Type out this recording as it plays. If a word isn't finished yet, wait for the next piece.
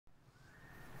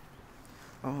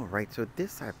Oh, right. So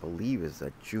this, I believe, is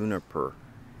a juniper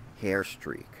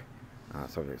hairstreak.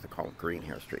 Sometimes they call them green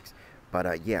hairstreaks.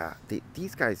 But yeah,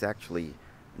 these guys actually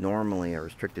normally are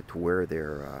restricted to where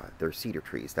their cedar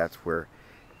trees. That's where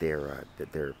their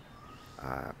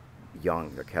uh,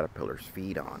 young, their caterpillars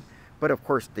feed on. But of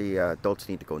course, the adults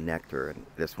need to go nectar, and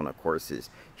this one, of course, is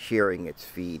sharing its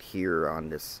feed here on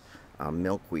this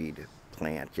milkweed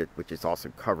plant, which is also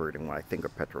covered in what I think are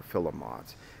petrophylla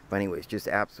moths. But anyways, just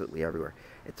absolutely everywhere.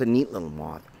 It's a neat little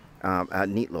moth, a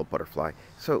neat little butterfly.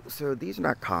 So these are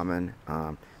not common,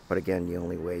 but again, the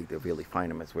only way to really find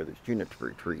them is where there's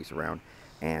juniper trees around,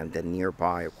 and then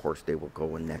nearby, of course, they will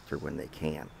go and nectar when they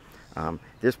can.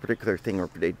 This particular thing,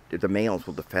 the males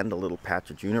will defend a little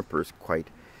patch of junipers quite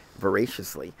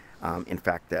voraciously. In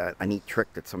fact, a neat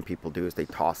trick that some people do is they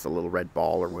toss a little red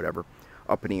ball or whatever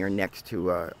up in the air next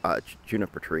to a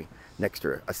juniper tree, next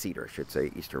to a cedar, I should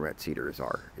say. Eastern red cedars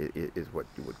is what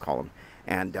you would call them.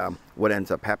 And what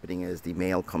ends up happening is the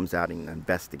male comes out and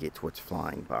investigates what's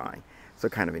flying by. So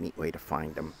kind of a neat way to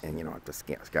find them, and you don't have to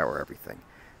scour everything.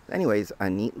 Anyways, a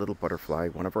neat little butterfly,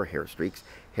 one of our hair streaks.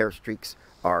 Hair streaks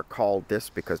are called this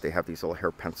because they have these little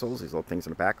hair pencils, these little things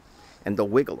in the back, and they'll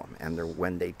wiggle them. And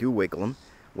when they do wiggle them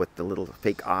with the little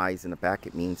fake eyes in the back,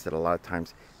 it means that a lot of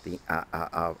times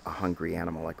a hungry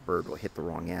animal like a bird will hit the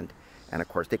wrong end. And of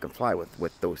course, they can fly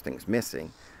with those things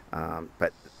missing,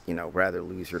 but you know, rather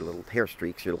lose your little hair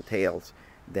streaks, your little tails,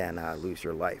 than lose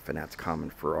your life. And that's common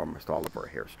for almost all of our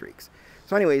hair streaks.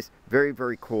 So anyways, very,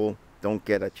 very cool. Don't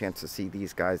get a chance to see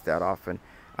these guys that often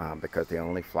because they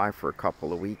only fly for a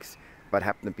couple of weeks, but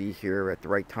happen to be here at the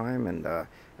right time, and a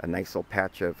nice little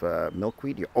patch of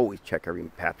milkweed. You always check every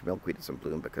patch of milkweed that's in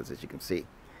bloom because, as you can see,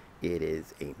 it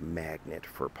is a magnet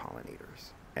for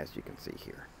pollinators, as you can see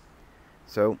here.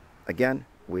 So again,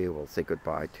 we will say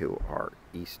goodbye to our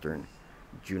eastern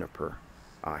juniper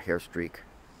hair streak,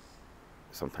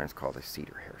 sometimes called a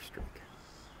cedar hair streak.